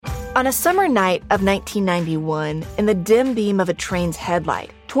On a summer night of 1991, in the dim beam of a train's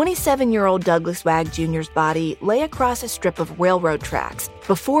headlight, 27-year-old Douglas Wag Jr.'s body lay across a strip of railroad tracks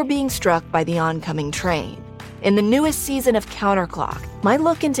before being struck by the oncoming train. In the newest season of Counterclock, my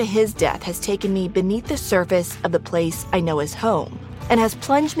look into his death has taken me beneath the surface of the place I know as home and has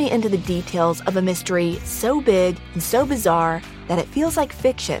plunged me into the details of a mystery so big and so bizarre that it feels like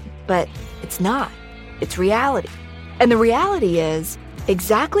fiction, but it's not. It's reality. And the reality is,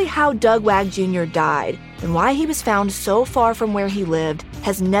 exactly how Doug Wag Jr. died and why he was found so far from where he lived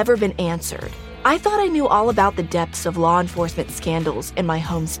has never been answered. I thought I knew all about the depths of law enforcement scandals in my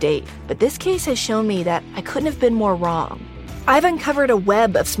home state, but this case has shown me that I couldn't have been more wrong. I've uncovered a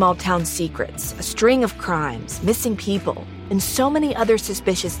web of small-town secrets, a string of crimes, missing people, and so many other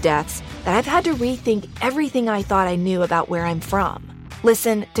suspicious deaths that I've had to rethink everything I thought I knew about where I'm from.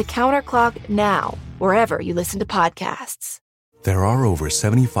 Listen to Counterclock now, wherever you listen to podcasts. There are over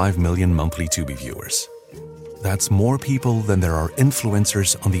 75 million monthly Tubi viewers. That's more people than there are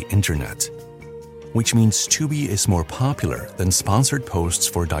influencers on the internet. Which means Tubi is more popular than sponsored posts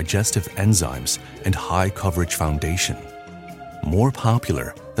for digestive enzymes and high coverage foundation. More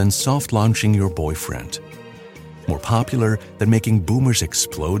popular than soft launching your boyfriend. More popular than making boomers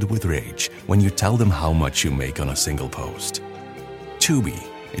explode with rage when you tell them how much you make on a single post. Tubi,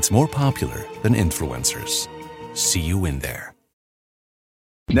 it's more popular than influencers. See you in there.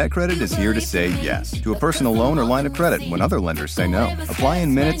 NetCredit is here to say yes to a personal loan or line of credit when other lenders say no. Apply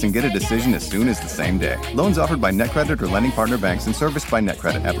in minutes and get a decision as soon as the same day. Loans offered by NetCredit or lending partner banks and serviced by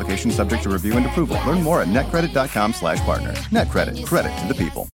NetCredit. Application subject to review and approval. Learn more at netcredit.com/partner. NetCredit. Credit to the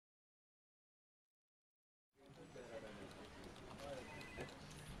people.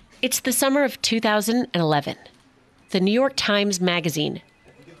 It's the summer of 2011. The New York Times Magazine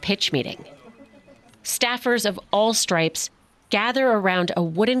pitch meeting. Staffers of all stripes gather around a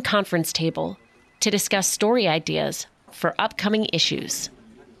wooden conference table to discuss story ideas for upcoming issues.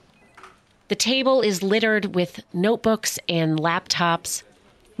 The table is littered with notebooks and laptops,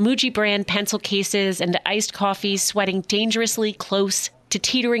 Muji brand pencil cases and iced coffees sweating dangerously close to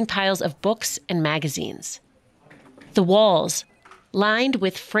teetering piles of books and magazines. The walls, lined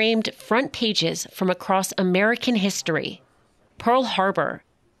with framed front pages from across American history, Pearl Harbor,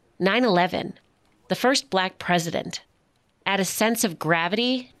 9/11, the first Black president, add a sense of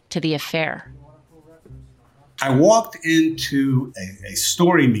gravity to the affair. I walked into a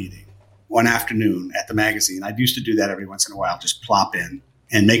story meeting one afternoon at the magazine. I used to do that every once in a while, just plop in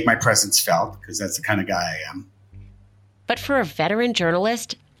and make my presence felt, because that's the kind of guy I am. But for a veteran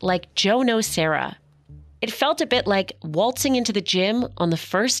journalist like Joe Nocera, it felt a bit like waltzing into the gym on the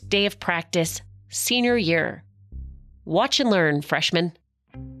first day of practice, senior year. Watch and learn, freshman.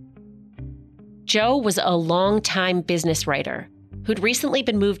 Joe was a longtime business writer who'd recently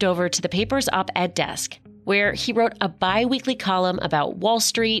been moved over to the paper's op-ed desk, where he wrote a bi-weekly column about Wall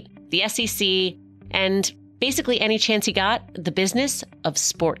Street, the SEC, and basically any chance he got, the business of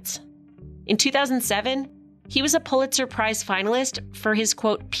sports. In 2007, he was a Pulitzer Prize finalist for his,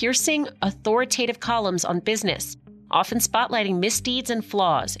 quote, piercing, authoritative columns on business, often spotlighting misdeeds and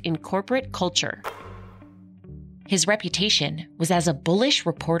flaws in corporate culture. His reputation was as a bullish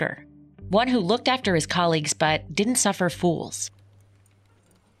reporter, one who looked after his colleagues but didn't suffer fools.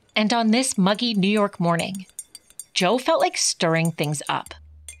 And on this muggy New York morning, Joe felt like stirring things up.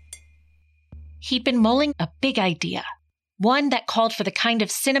 He'd been mulling a big idea, one that called for the kind of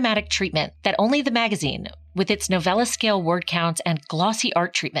cinematic treatment that only the magazine, with its novella-scale word counts and glossy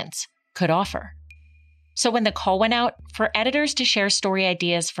art treatments, could offer. So when the call went out for editors to share story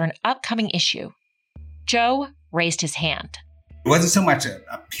ideas for an upcoming issue, Joe raised his hand. It wasn't so much a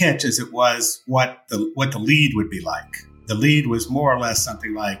pitch as it was what the lead would be like. The lead was more or less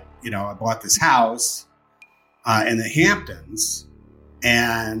something like, I bought this house in the Hamptons,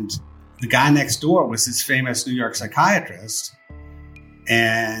 and the guy next door was this famous New York psychiatrist,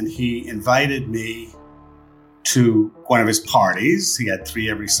 and he invited me to one of his parties. He had 3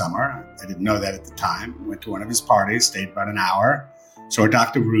 every summer. I didn't know that at the time. Went to one of his parties, stayed about an hour, saw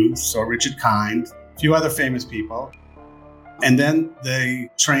Dr. Ruth, saw Richard Kind, a few other famous people. And then the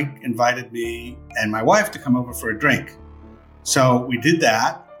shrink invited me and my wife to come over for a drink. So we did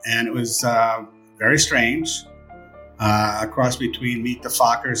that, and it was very strange, a cross between Meet the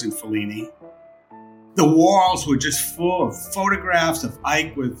Fockers and Fellini. The walls were just full of photographs of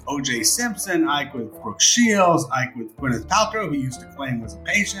Ike with O.J. Simpson, Ike with Brooke Shields, Ike with Gwyneth Paltrow, who used to claim was a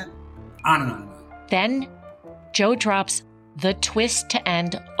patient, on and on and on. Then, Joe drops the twist to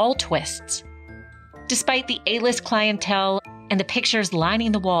end all twists. Despite the A-list clientele and the pictures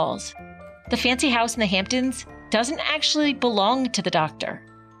lining the walls, the fancy house in the Hamptons doesn't actually belong to the doctor.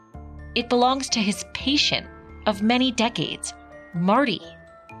 It belongs to his patient of many decades, Marty,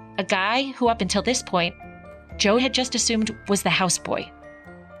 a guy who up until this point, Joe had just assumed was the houseboy.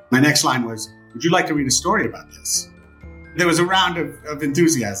 My next line was, "Would you like to read a story about this?" There was a round of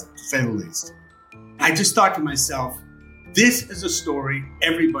enthusiasm, to say the least. I just thought to myself, this is a story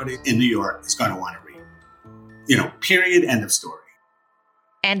everybody in New York is going to want to read. Period, end of story.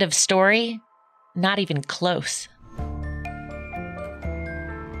 End of story? Not even close.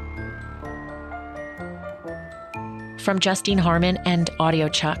 From Justine Harmon and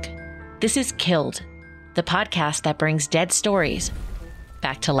AudioChuck, this is Killed, the podcast that brings dead stories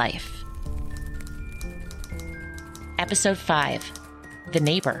back to life. Episode 5, The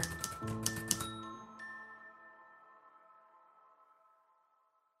Neighbor.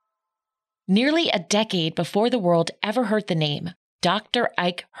 Nearly a decade before the world ever heard the name, Dr.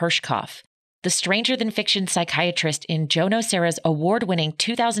 Ike Hershkopf, the stranger-than-fiction psychiatrist in Joe Nocera's award-winning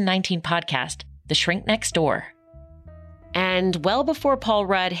 2019 podcast, The Shrink Next Door. And well before Paul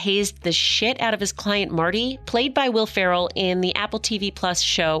Rudd hazed the shit out of his client Marty, played by Will Ferrell in the Apple TV Plus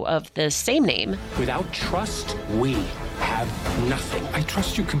show of the same name. Without trust, we have nothing. I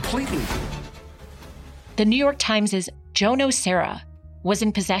trust you completely. The New York Times' Joe Nocera was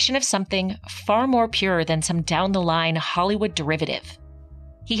in possession of something far more pure than some down-the-line Hollywood derivative.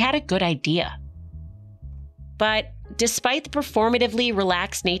 He had a good idea. But despite the performatively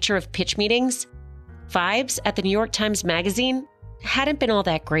relaxed nature of pitch meetings, vibes at the New York Times Magazine hadn't been all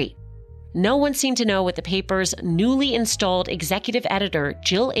that great. No one seemed to know what the paper's newly installed executive editor,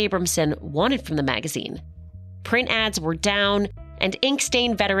 Jill Abramson, wanted from the magazine. Print ads were down, and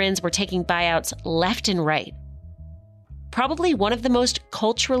ink-stained veterans were taking buyouts left and right. Probably one of the most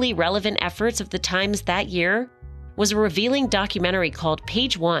culturally relevant efforts of the Times that year was a revealing documentary called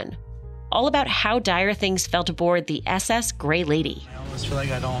Page One, all about how dire things felt aboard the SS Grey Lady. I almost feel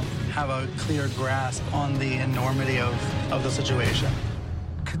like I don't have a clear grasp on the enormity of the situation.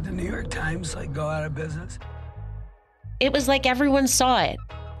 Could the New York Times go out of business? It was like everyone saw it.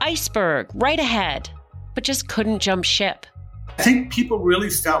 Iceberg, right ahead, but just couldn't jump ship. I think people really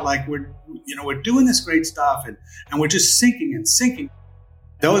felt like we're doing this great stuff and we're just sinking and sinking.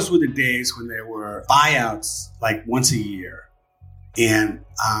 Those were the days when there were buyouts once a year. And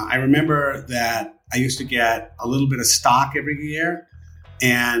I remember that I used to get a little bit of stock every year,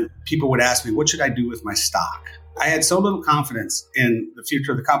 and people would ask me, what should I do with my stock? I had so little confidence in the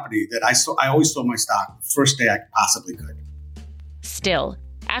future of the company that I always sold my stock the first day I possibly could. Still,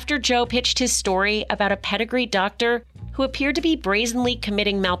 after Joe pitched his story about a pedigreed doctor who appeared to be brazenly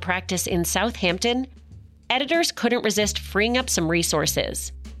committing malpractice in Southampton, editors couldn't resist freeing up some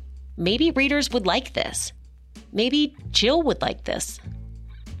resources. Maybe readers would like this. Maybe Jill would like this.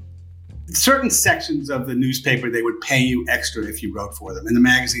 Certain sections of the newspaper, they would pay you extra if you wrote for them. And the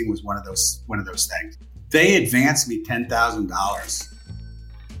magazine was one of those things. They advanced me $10,000,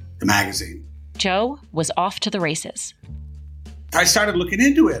 the magazine. Joe was off to the races. I started looking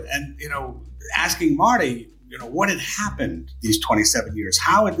into it and, asking Marty, what had happened these 27 years?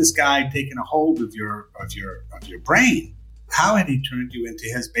 How had this guy taken a hold of your brain? How had he turned you into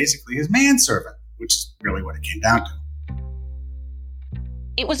basically his manservant, which is really what it came down to.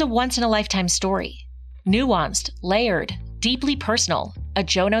 It was a once-in-a-lifetime story. Nuanced, layered, deeply personal, a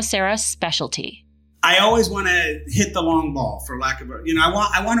Joe Nocera specialty. I always want to hit the long ball, for lack of a,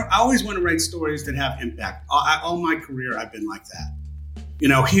 I always want to write stories that have impact. All my career, I've been like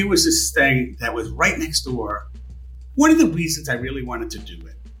that. Here was this thing that was right next door. One of the reasons I really wanted to do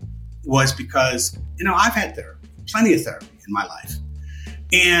it was because, I've had plenty of therapy in my life.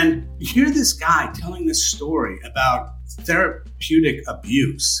 And you hear this guy telling this story about therapeutic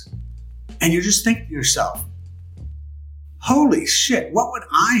abuse, and you're just thinking to yourself, holy shit, what would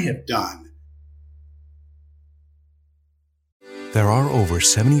I have done? There are over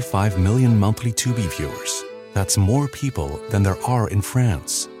 75 million monthly Tubi viewers. That's more people than there are in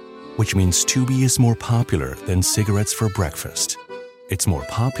France, which means Tubi is more popular than cigarettes for breakfast. It's more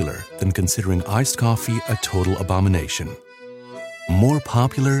popular than considering iced coffee a total abomination. More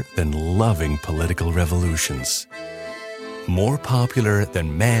popular than loving political revolutions. More popular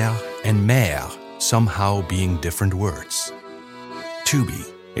than maire and mère somehow being different words. Tubi,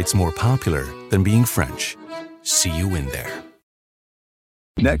 it's more popular than being French. See you in there.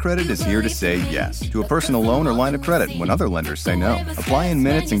 NetCredit is here to say yes to a personal loan or line of credit when other lenders say no. Apply in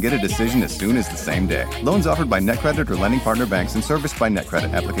minutes and get a decision as soon as the same day. Loans offered by NetCredit or lending partner banks and serviced by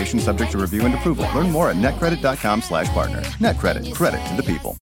NetCredit. Application subject to review and approval. Learn more at netcredit.com/partner. NetCredit. Credit to the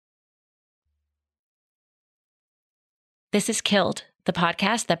people. This is Killed, the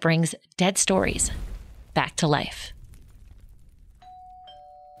podcast that brings dead stories back to life.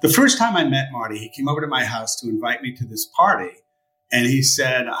 The first time I met Marty, he came over to my house to invite me to this party. And he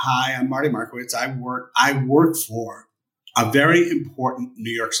said, "Hi, I'm Marty Markowitz. I work for a very important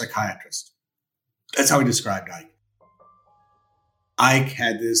New York psychiatrist." That's how he described Ike. Ike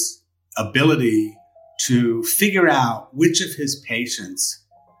had this ability to figure out which of his patients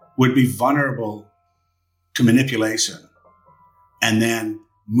would be vulnerable to manipulation and then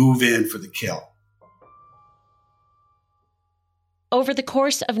move in for the kill. Over the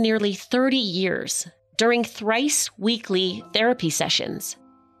course of nearly 30 years, during thrice weekly therapy sessions,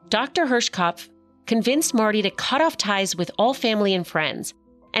 Dr. Hirschkopf convinced Marty to cut off ties with all family and friends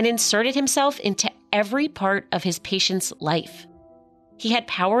and inserted himself into every part of his patient's life. He had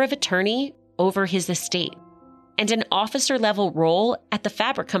power of attorney over his estate and an officer-level role at the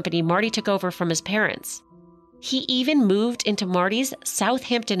fabric company Marty took over from his parents. He even moved into Marty's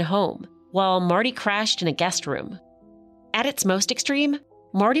Southampton home while Marty crashed in a guest room. At its most extreme,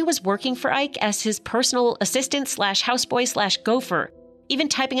 Marty was working for Ike as his personal assistant / houseboy / gopher, even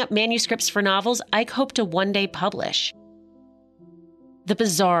typing up manuscripts for novels Ike hoped to one day publish. The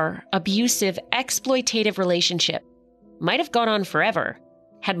bizarre, abusive, exploitative relationship might have gone on forever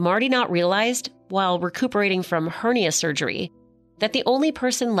had Marty not realized, while recuperating from hernia surgery, that the only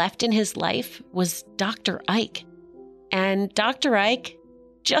person left in his life was Dr. Ike. And Dr. Ike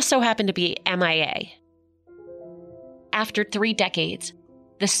just so happened to be MIA. After 3 decades,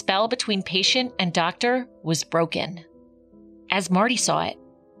 the spell between patient and doctor was broken. As Marty saw it,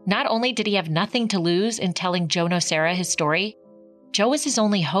 not only did he have nothing to lose in telling Joe Nocera his story, Joe was his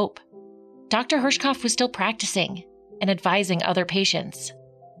only hope. Dr. Hirschkopf was still practicing and advising other patients.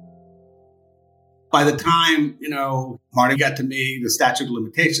 By the time, Marty got to me, the statute of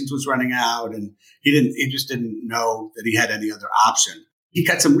limitations was running out, and he just didn't know that he had any other option. He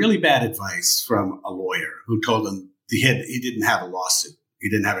got some really bad advice from a lawyer who told him he didn't have a lawsuit. He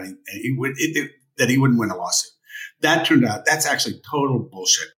didn't have that he wouldn't win a lawsuit. That turned out that's actually total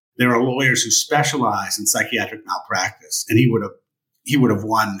bullshit. There are lawyers who specialize in psychiatric malpractice, and he would have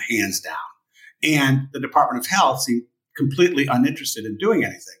won hands down. And the Department of Health seemed completely uninterested in doing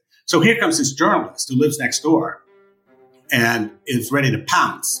anything. So here comes this journalist who lives next door and is ready to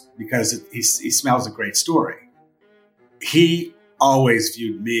pounce because he smells a great story. He always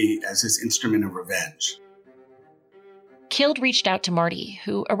viewed me as his instrument of revenge. Kild reached out to Marty,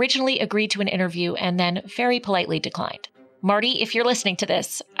 who originally agreed to an interview and then very politely declined. "Marty, if you're listening to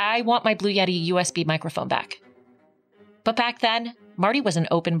this, I want my Blue Yeti USB microphone back." But back then, Marty was an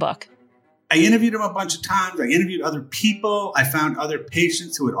open book. I interviewed him a bunch of times. I interviewed other people. I found other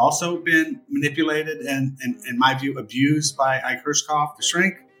patients who had also been manipulated and in my view, abused by Ike Hirschkopf, the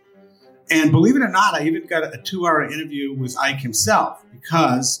shrink. And believe it or not, I even got a 2-hour interview with Ike himself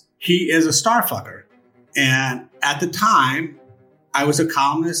because he is a starfucker. And at the time, I was a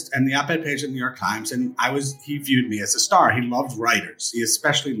columnist and the op-ed page of the New York Times, and he viewed me as a star. He loved writers. He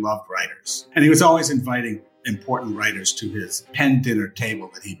especially loved writers. And he was always inviting important writers to his pen dinner table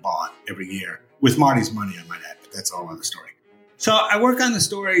that he bought every year with Marty's money, I might add, but that's all other story. So I work on the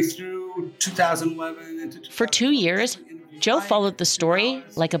story through 2011 into For 2 years, Joe followed the story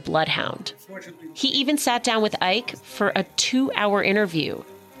like a bloodhound. He even sat down with Ike for a 2-hour interview,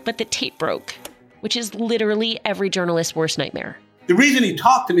 but the tape broke, which is literally every journalist's worst nightmare. The reason he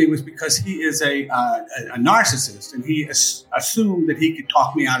talked to me was because he is a narcissist, and he assumed that he could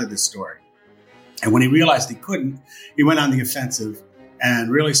talk me out of this story. And when he realized he couldn't, he went on the offensive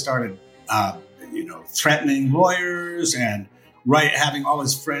and really started, threatening lawyers and having all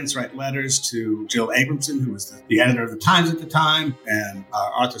his friends write letters to Jill Abramson, who was the editor of the Times at the time, and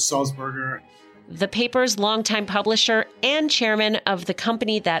Arthur Sulzberger, the paper's longtime publisher and chairman of the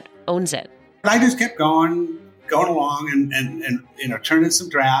company that owns it. But I just kept going along and turning some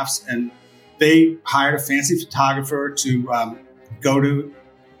drafts, and they hired a fancy photographer to go to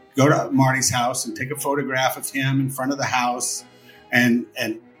Marty's house and take a photograph of him in front of the house, and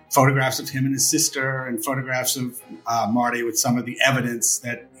photographs of him and his sister, and photographs of Marty with some of the evidence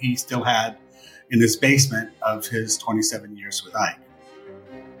that he still had in this basement of his 27 years with Ike.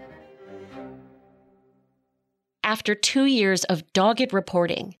 After 2 years of dogged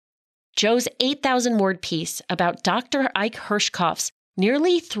reporting, Joe's 8,000-word piece about Dr. Ike Hirschkopf's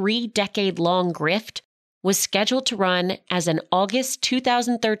nearly 3-decade-long grift was scheduled to run as an August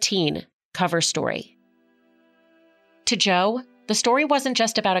 2013 cover story. To Joe, the story wasn't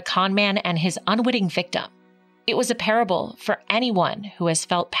just about a con man and his unwitting victim. It was a parable for anyone who has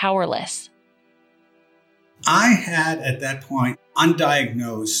felt powerless. I had, at that point,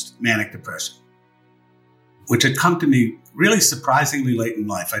 undiagnosed manic depression, which had come to me really surprisingly late in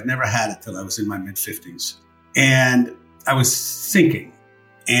life. I'd never had it till I was in my mid-50s. And I was sinking.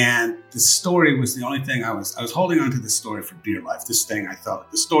 And the story was the only thing I was holding on to this story for dear life. This thing, I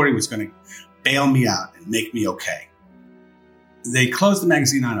thought the story was going to bail me out and make me okay. They closed the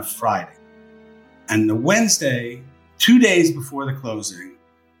magazine on a Friday. And the Wednesday, 2 days before the closing,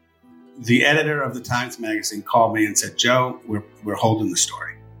 the editor of the Times Magazine called me and said, Joe, we're holding the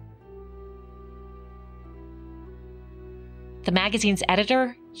story. The magazine's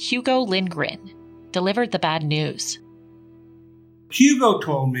editor, Hugo Lindgren, delivered the bad news. Hugo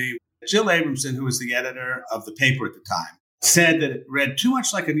told me Jill Abramson, who was the editor of the paper at the time, said that it read too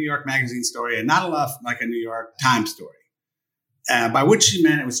much like a New York Magazine story and not enough like a New York Times story. By which she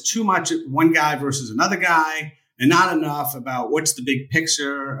meant it was too much one guy versus another guy and not enough about what's the big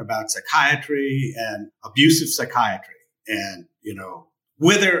picture about psychiatry and abusive psychiatry and,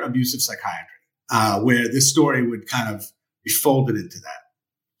 whither abusive psychiatry, where this story would kind of be folded into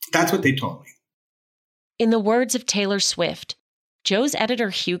that. That's what they told me. In the words of Taylor Swift, Joe's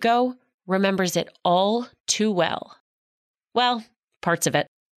editor, Hugo, remembers it all too well. Well, parts of it.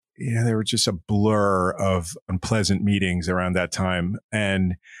 Yeah, there were just a blur of unpleasant meetings around that time.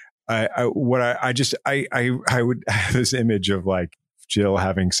 And I would have this image of like Jill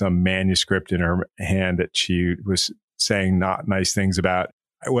having some manuscript in her hand that she was saying not nice things about,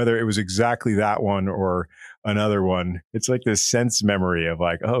 whether it was exactly that one or another one. It's like this sense memory of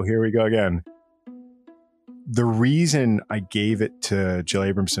like, oh, here we go again. The reason I gave it to Jill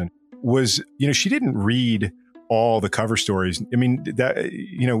Abramson was, she didn't read all the cover stories. I mean, that,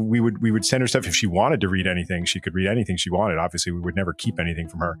 we would send her stuff. If she wanted to read anything, she could read anything she wanted. Obviously, we would never keep anything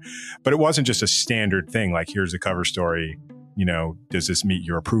from her. But it wasn't just a standard thing like, here's the cover story. Does this meet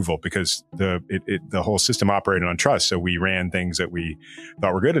your approval? Because the whole system operated on trust. So we ran things that we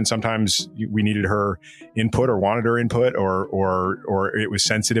thought were good. And sometimes we needed her input or wanted her input or it was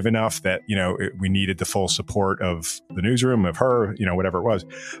sensitive enough that, we needed the full support of the newsroom, of her, whatever it was.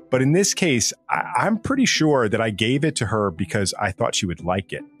 But in this case, I'm pretty sure that I gave it to her because I thought she would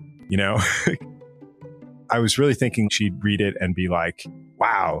like it, I was really thinking she'd read it and be like,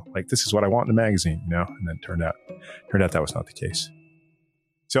 wow, like this is what I want in a magazine, and then turned out that was not the case.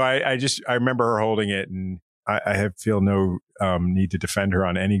 So I remember her holding it, and I feel no need to defend her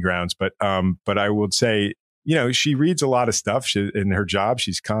on any grounds, but I would say, she reads a lot of stuff. In her job,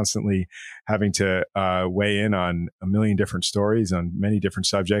 she's constantly having to weigh in on a million different stories on many different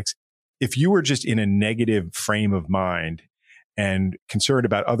subjects. If you were just in a negative frame of mind and concerned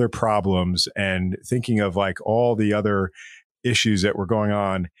about other problems and thinking of like all the other issues that were going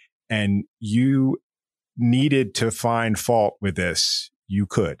on, and you needed to find fault with this, you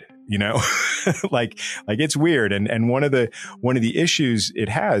could, like it's weird. And one of the issues it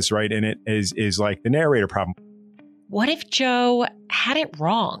has, right, and it is like the narrator problem. What if Joe had it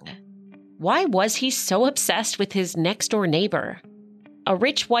wrong? Why was he so obsessed with his next door neighbor? A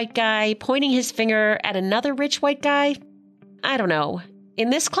rich white guy pointing his finger at another rich white guy? I don't know. In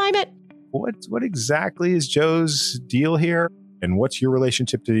this climate? What exactly is Joe's deal here? And what's your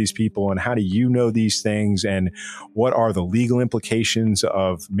relationship to these people? And how do you know these things? And what are the legal implications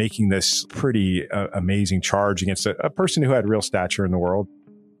of making this pretty amazing charge against a person who had real stature in the world?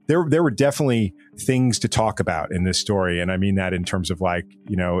 There were definitely things to talk about in this story. And I mean that in terms of like,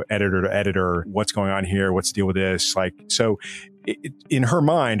 editor to editor, what's going on here? What's the deal with this? Like, so in her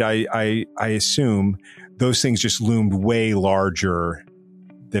mind, I assume those things just loomed way larger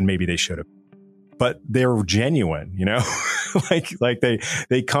than maybe they should have. But they're genuine, like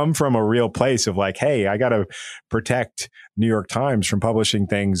they come from a real place of like, hey, I got to protect New York Times from publishing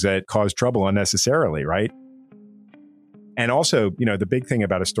things that cause trouble unnecessarily, right? And also, the big thing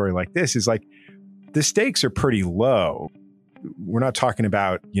about a story like this is like the stakes are pretty low. We're not talking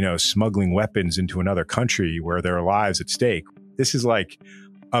about, smuggling weapons into another country where there are lives at stake. This is like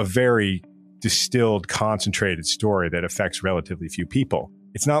a very distilled, concentrated story that affects relatively few people.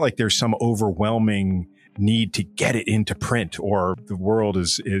 It's not like there's some overwhelming need to get it into print or the world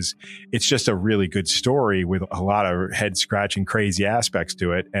is it's just a really good story with a lot of head scratching, crazy aspects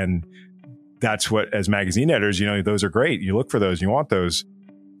to it. And that's what, as magazine editors, those are great. You look for those, you want those.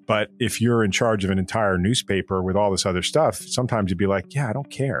 But if you're in charge of an entire newspaper with all this other stuff, sometimes you'd be like, yeah, I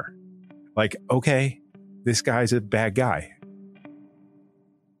don't care. Like, okay, this guy's a bad guy.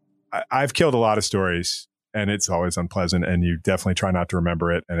 I've killed a lot of stories and it's always unpleasant and you definitely try not to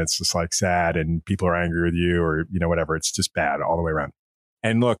remember it. And it's just like sad and people are angry with you or, whatever. It's just bad all the way around.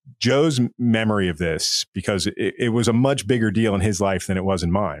 And look, Joe's memory of this, because it was a much bigger deal in his life than it was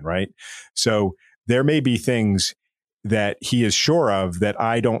in mine, right? So there may be things that he is sure of that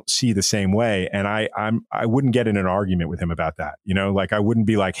I don't see the same way. And I wouldn't get in an argument with him about that. Like I wouldn't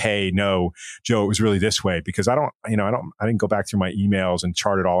be like, hey, no, Joe, it was really this way, because I didn't go back through my emails and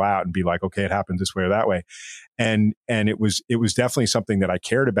chart it all out and be like, okay, it happened this way or that way. And it was definitely something that I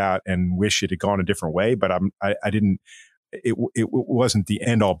cared about and wish it had gone a different way, but it wasn't the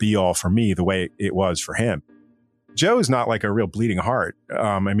end all be all for me the way it was for him. Joe is not like a real bleeding heart.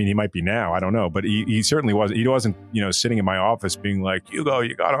 He might be now, I don't know, but he certainly wasn't. He wasn't, sitting in my office being like, Hugo,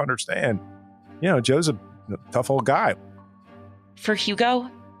 you got to understand. Joe's a tough old guy. For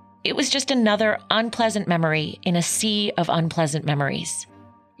Hugo, it was just another unpleasant memory in a sea of unpleasant memories.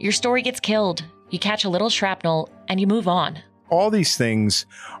 Your story gets killed, you catch a little shrapnel, and you move on. All these things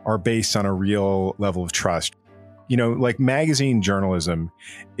are based on a real level of trust. Like magazine journalism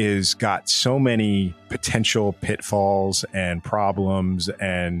is got so many potential pitfalls and problems,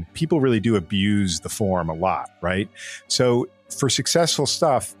 and people really do abuse the form a lot, right? So for successful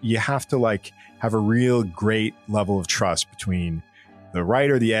stuff, you have to have a real great level of trust between the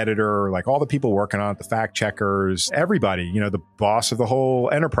writer, the editor, like all the people working on it, the fact checkers, everybody, the boss of the whole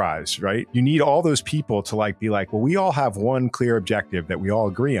enterprise, right? You need all those people to be like, well, we all have one clear objective that we all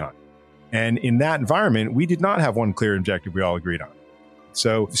agree on. And in that environment, we did not have one clear objective we all agreed on.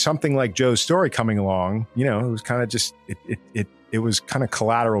 So something like Joe's story coming along, it was kind of just, it was kind of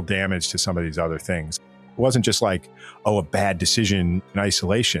collateral damage to some of these other things. It wasn't just like, a bad decision in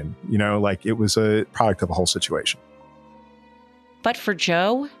isolation, it was a product of a whole situation. But for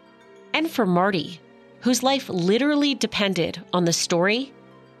Joe and for Marty, whose life literally depended on the story,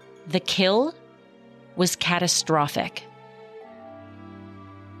 the kill was catastrophic.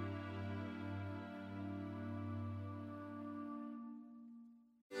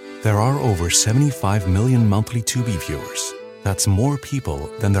 There are over 75 million monthly Tubi viewers. That's more people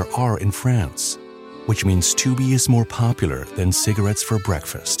than there are in France, which means Tubi is more popular than cigarettes for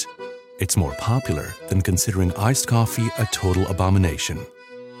breakfast. It's more popular than considering iced coffee a total abomination.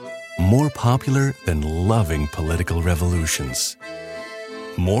 More popular than loving political revolutions.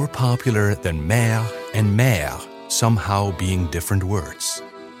 More popular than mère and mère somehow being different words.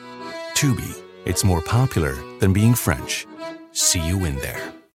 Tubi, it's more popular than being French. See you in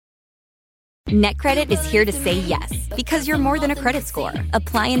there. NetCredit is here to say yes, because you're more than a credit score.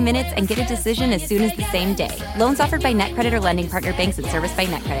 Apply in minutes and get a decision as soon as the same day. Loans offered by NetCredit or lending partner banks and serviced by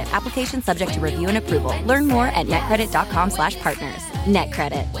NetCredit. Application subject to review and approval. Learn more at netcredit.com/partners.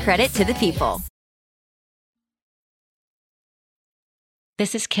 NetCredit. Credit to the people.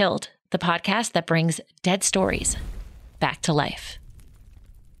 This is Killed, the podcast that brings dead stories back to life.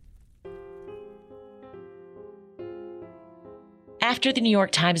 After the New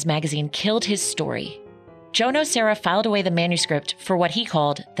York Times Magazine killed his story, Joe Nocera filed away the manuscript for what he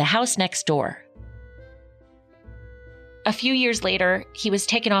called the house next door. A few years later, he was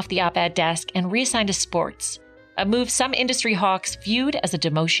taken off the op-ed desk and reassigned to sports, a move some industry hawks viewed as a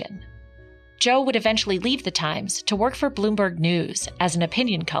demotion. Joe would eventually leave the Times to work for Bloomberg News as an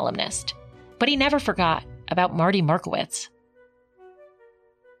opinion columnist, but he never forgot about Marty Markowitz.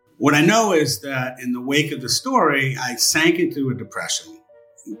 What I know is that in the wake of the story, I sank into a depression.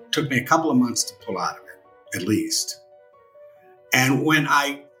 It took me a couple of months to pull out of it, at least. And when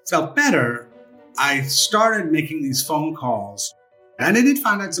I felt better, I started making these phone calls. And I did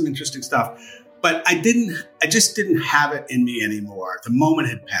find out some interesting stuff, but I just didn't have it in me anymore. The moment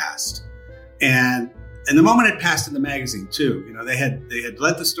had passed. And the moment had passed in the magazine too. They had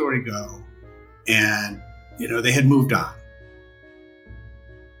let the story go, and they had moved on.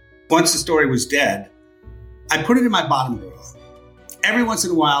 Once the story was dead, I put it in my bottom drawer. Every once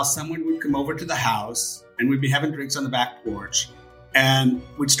in a while, someone would come over to the house and we'd be having drinks on the back porch, and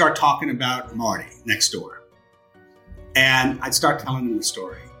we'd start talking about Marty next door. And I'd start telling them the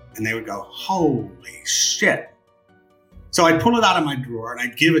story, and they would go, holy shit. So I'd pull it out of my drawer and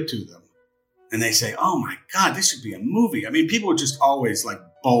I'd give it to them. And they say, oh my God, this should be a movie. People were just always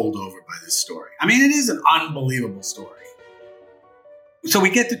bowled over by this story. It is an unbelievable story. So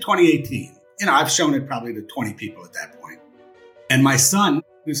we get to 2018. I've shown it probably to 20 people at that point. And my son,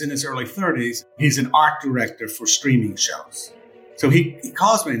 who's in his early 30s, he's an art director for streaming shows. So he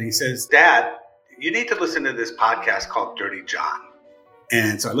calls me and he says, Dad, you need to listen to this podcast called Dirty John.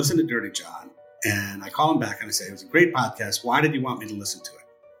 And so I listen to Dirty John, and I call him back and I say, it was a great podcast. Why did you want me to listen to it?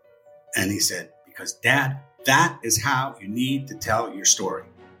 And he said, because Dad, that is how you need to tell your story.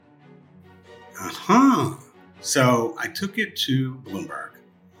 So I took it to Bloomberg.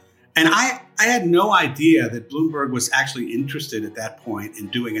 And I had no idea that Bloomberg was actually interested at that point in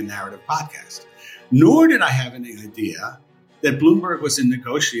doing a narrative podcast. Nor did I have any idea that Bloomberg was in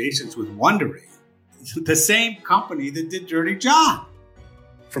negotiations with Wondery, the same company that did Dirty John.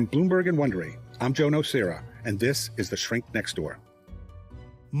 From Bloomberg and Wondery, I'm Joe Nocera, and this is The Shrink Next Door.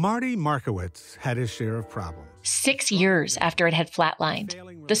 Marty Markowitz had his share of problems. 6 years after it had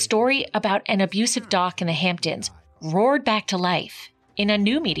flatlined, the story about an abusive doc in the Hamptons roared back to life in a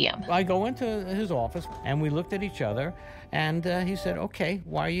new medium. I go into his office, and we looked at each other, and he said, okay,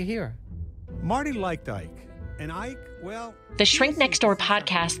 why are you here? Marty liked Ike, and Ike, well... The Shrink Next Door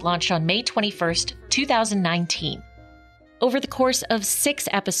podcast launched on May 21st, 2019. Over the course of 6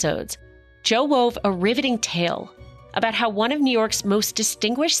 episodes, Joe wove a riveting tale about how one of New York's most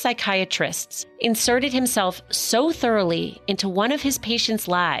distinguished psychiatrists inserted himself so thoroughly into one of his patients'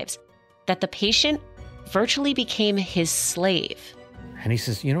 lives that the patient virtually became his slave. And he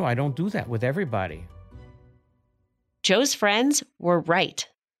says, you know, I don't do that with everybody. Joe's friends were right.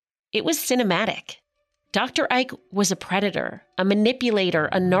 It was cinematic. Dr. Ike was a predator, a manipulator,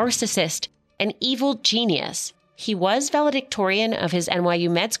 a narcissist, an evil genius. He was valedictorian of his NYU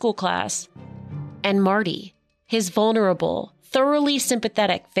med school class. And Marty, his vulnerable, thoroughly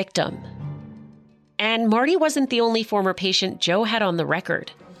sympathetic victim. And Marty wasn't the only former patient Joe had on the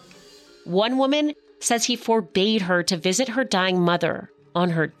record. One woman says he forbade her to visit her dying mother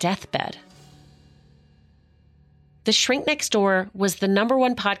on her deathbed. The Shrink Next Door was the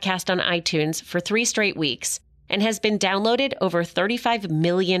 #1 podcast on iTunes for 3 straight weeks and has been downloaded over 35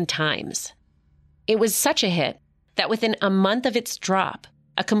 million times. It was such a hit that within a month of its drop,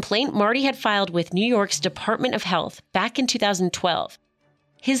 a complaint Marty had filed with New York's Department of Health back in 2012,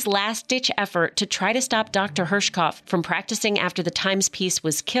 his last-ditch effort to try to stop Dr. Hershkopf from practicing after the Times piece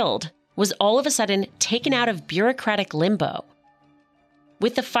was killed, was all of a sudden taken out of bureaucratic limbo.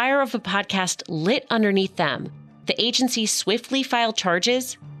 With the fire of a podcast lit underneath them, the agency swiftly filed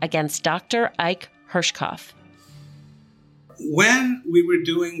charges against Dr. Ike Hershkopf. When we were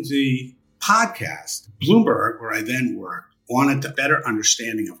doing the podcast, Bloomberg, where I then worked, wanted a better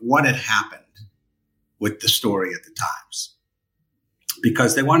understanding of what had happened with the story at the Times,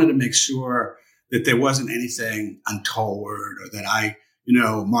 because they wanted to make sure that there wasn't anything untoward, or that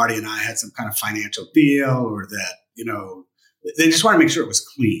Marty and I had some kind of financial deal, or that, they just wanted to make sure it was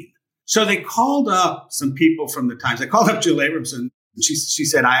clean. So they called up some people from the Times. They called up Jill Abramson, and she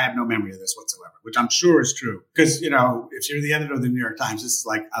said, I have no memory of this whatsoever, which I'm sure is true. Because, if you're the editor of the New York Times, this is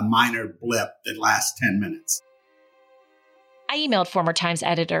like a minor blip that lasts 10 minutes. I emailed former Times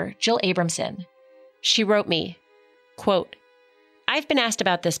editor Jill Abramson. She wrote me, quote, I've been asked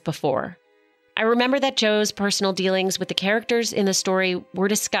about this before. I remember that Joe's personal dealings with the characters in the story were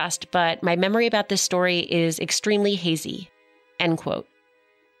discussed, but my memory about this story is extremely hazy. End quote.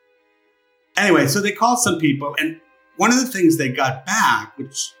 Anyway, so they called some people, and one of the things they got back,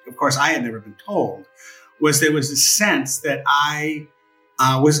 which of course I had never been told, was there was a sense that I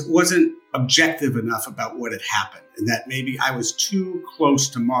wasn't objective enough about what had happened, and that maybe I was too close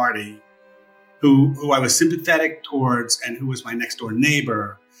to Marty, who I was sympathetic towards and who was my next door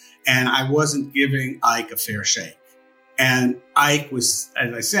neighbor, and I wasn't giving Ike a fair shake. And Ike was,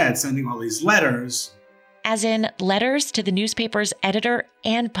 as I said, sending all these letters. As in letters to the newspaper's editor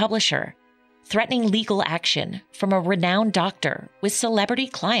and publisher, threatening legal action from a renowned doctor with celebrity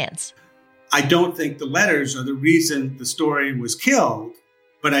clients. I don't think the letters are the reason the story was killed,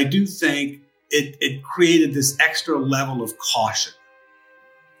 but I do think it created this extra level of caution.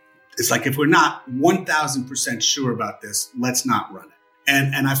 It's like, if we're not 1,000% sure about this, let's not run it.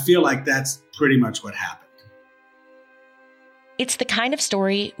 And I feel like that's pretty much what happened. It's the kind of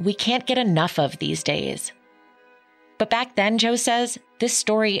story we can't get enough of these days. But back then, Joe says, this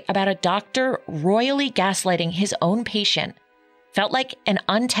story about a doctor royally gaslighting his own patient felt like an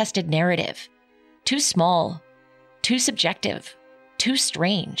untested narrative. Too small, too subjective, too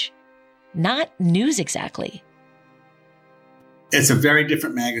strange. Not news exactly. It's a very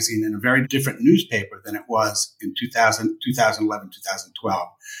different magazine and a very different newspaper than it was in 2011, 2012.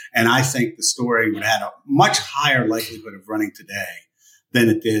 And I think the story would have had a much higher likelihood of running today than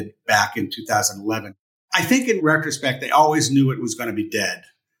it did back in 2011. I think in retrospect, they always knew it was going to be dead,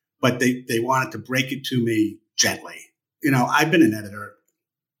 but they wanted to break it to me gently. I've been an editor.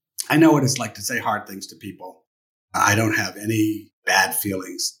 I know what it's like to say hard things to people. I don't have any bad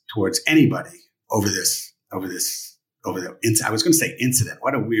feelings towards anybody over the incident. I was going to say incident.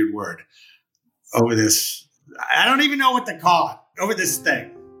 What a weird word. Over this. I don't even know what to call it. Over this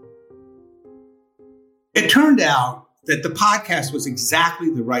thing. It turned out that the podcast was exactly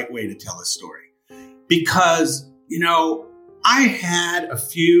the right way to tell a story. Because, I had a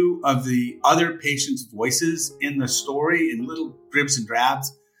few of the other patients' voices in the story in little dribs and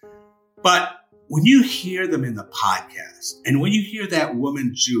drabs. But when you hear them in the podcast, and when you hear that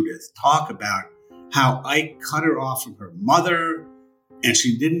woman, Judith, talk about how Ike cut her off from her mother, and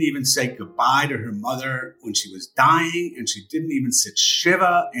she didn't even say goodbye to her mother when she was dying, and she didn't even sit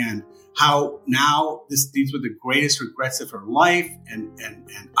Shiva, and how now these were the greatest regrets of her life, and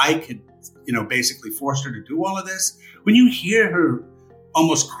Ike had, basically forced her to do all of this. When you hear her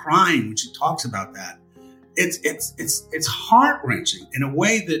almost crying when she talks about that, it's heart-wrenching in a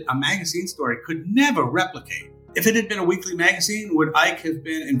way that a magazine story could never replicate. If it had been a weekly magazine, would Ike have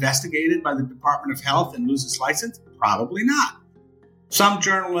been investigated by the Department of Health and lose his license? Probably not. Some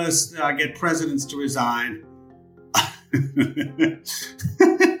journalists get presidents to resign.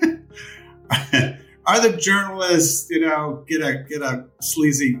 Other journalists, get a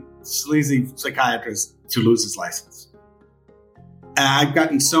sleazy psychiatrist to lose his license. I've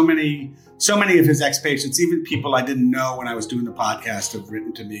gotten so many of his ex-patients, even people I didn't know when I was doing the podcast, have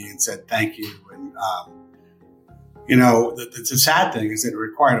written to me and said thank you. And the sad thing is that it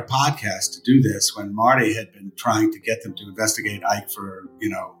required a podcast to do this when Marty had been trying to get them to investigate Ike for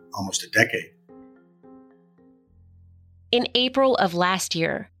almost a decade. In April of last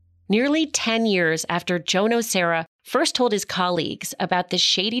year, nearly 10 years after Joe Nocera first told his colleagues about this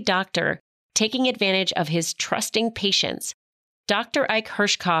shady doctor taking advantage of his trusting patients, Dr. Ike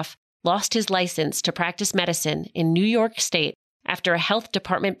Hershkopf lost his license to practice medicine in New York State after a health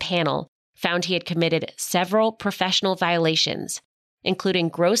department panel found he had committed several professional violations, including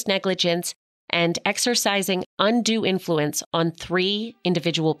gross negligence and exercising undue influence on 3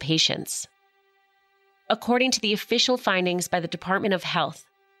 individual patients. According to the official findings by the Department of Health,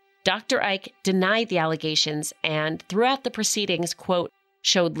 Dr. Ike denied the allegations and, throughout the proceedings, quote,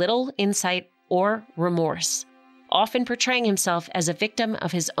 showed little insight or remorse, often portraying himself as a victim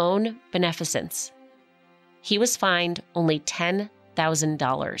of his own beneficence. He was fined only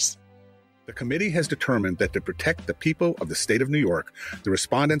 $10,000. The committee has determined that to protect the people of the state of New York, the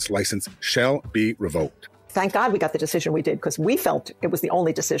respondent's license shall be revoked. Thank God we got the decision we did, because we felt it was the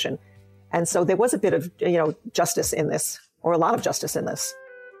only decision. And so there was a bit of, justice in this, or a lot of justice in this.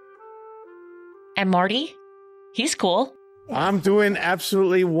 And Marty? He's cool. I'm doing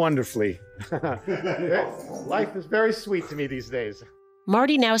absolutely wonderfully. Life is very sweet to me these days.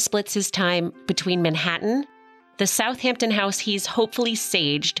 Marty now splits his time between Manhattan, the Southampton house he's hopefully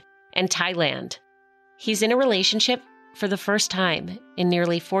saged, and Thailand. He's in a relationship for the first time in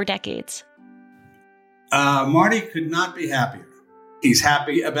nearly 4 decades. Marty could not be happier. He's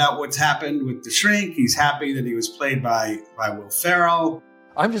happy about what's happened with the shrink. He's happy that he was played by Will Ferrell.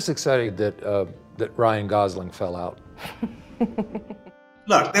 I'm just excited that Ryan Gosling fell out.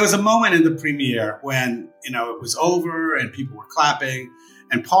 Look, there was a moment in the premiere when, it was over and people were clapping,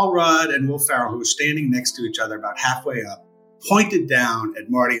 and Paul Rudd and Will Ferrell, who were standing next to each other about halfway up, pointed down at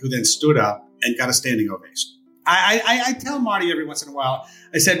Marty, who then stood up and got a standing ovation. I tell Marty every once in a while,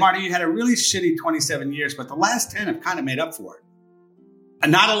 I said, Marty, you had a really shitty 27 years, but the last 10 have kind of made up for it.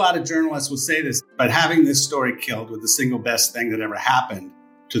 And not a lot of journalists will say this, but having this story killed was the single best thing that ever happened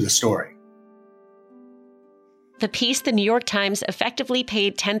to the story. The piece the New York Times effectively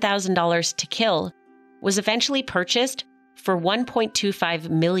paid $10,000 to kill was eventually purchased for $1.25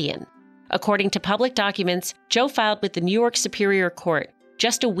 million. According to public documents Joe filed with the New York Superior Court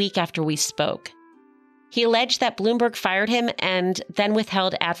just a week after we spoke. He alleged that Bloomberg fired him and then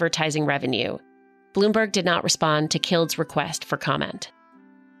withheld advertising revenue. Bloomberg did not respond to Kild's request for comment.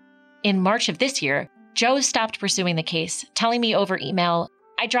 In March of this year, Joe stopped pursuing the case, telling me over email,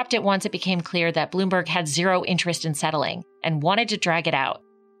 I dropped it once it became clear that Bloomberg had zero interest in settling and wanted to drag it out.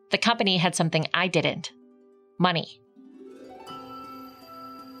 The company had something I didn't. Money.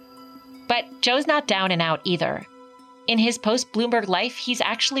 But Joe's not down and out either. In his post-Bloomberg life, he's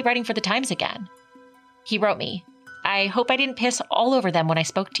actually writing for the Times again. He wrote me, I hope I didn't piss all over them when I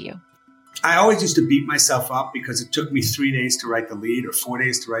spoke to you. I always used to beat myself up because it took me 3 days to write the lead, or 4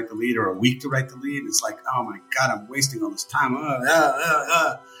 days to write the lead, or a week to write the lead. It's like, oh my God, I'm wasting all this time.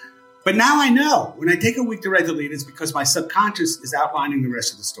 But now I know when I take a week to write the lead, it's because my subconscious is outlining the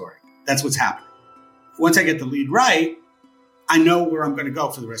rest of the story. That's what's happening. Once I get the lead right, I know where I'm going to go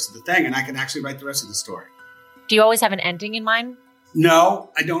for the rest of the thing, and I can actually write the rest of the story. Do you always have an ending in mind?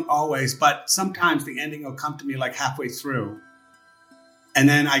 No, I don't always, but sometimes the ending will come to me like halfway through. And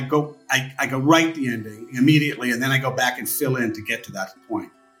then I go write the ending immediately, and then I go back and fill in to get to that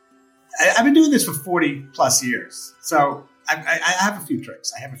point. I've been doing this for 40 plus years, so I have a few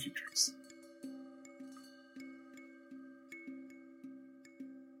tricks.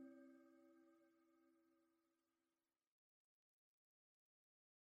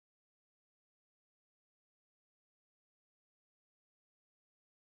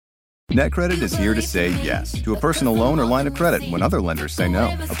 NetCredit is here to say yes to a personal loan or line of credit when other lenders say no.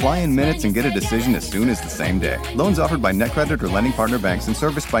 Apply in minutes and get a decision as soon as the same day. Loans offered by NetCredit or lending partner banks and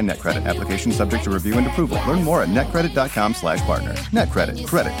serviced by NetCredit. Application subject to review and approval. Learn more at netcredit.com/partner. NetCredit.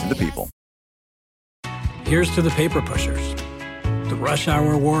 Credit to the people. Here's to the paper pushers, the rush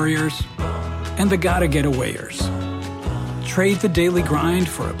hour warriors, and the gotta get awayers. Trade the daily grind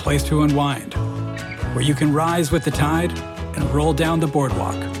for a place to unwind, where you can rise with the tide and roll down the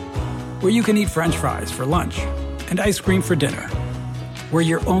boardwalk, where you can eat French fries for lunch and ice cream for dinner, where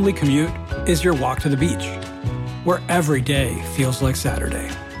your only commute is your walk to the beach, where every day feels like Saturday.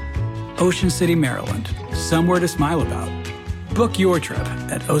 Ocean City, Maryland, somewhere to smile about. Book your trip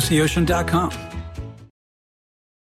at OCOcean.com.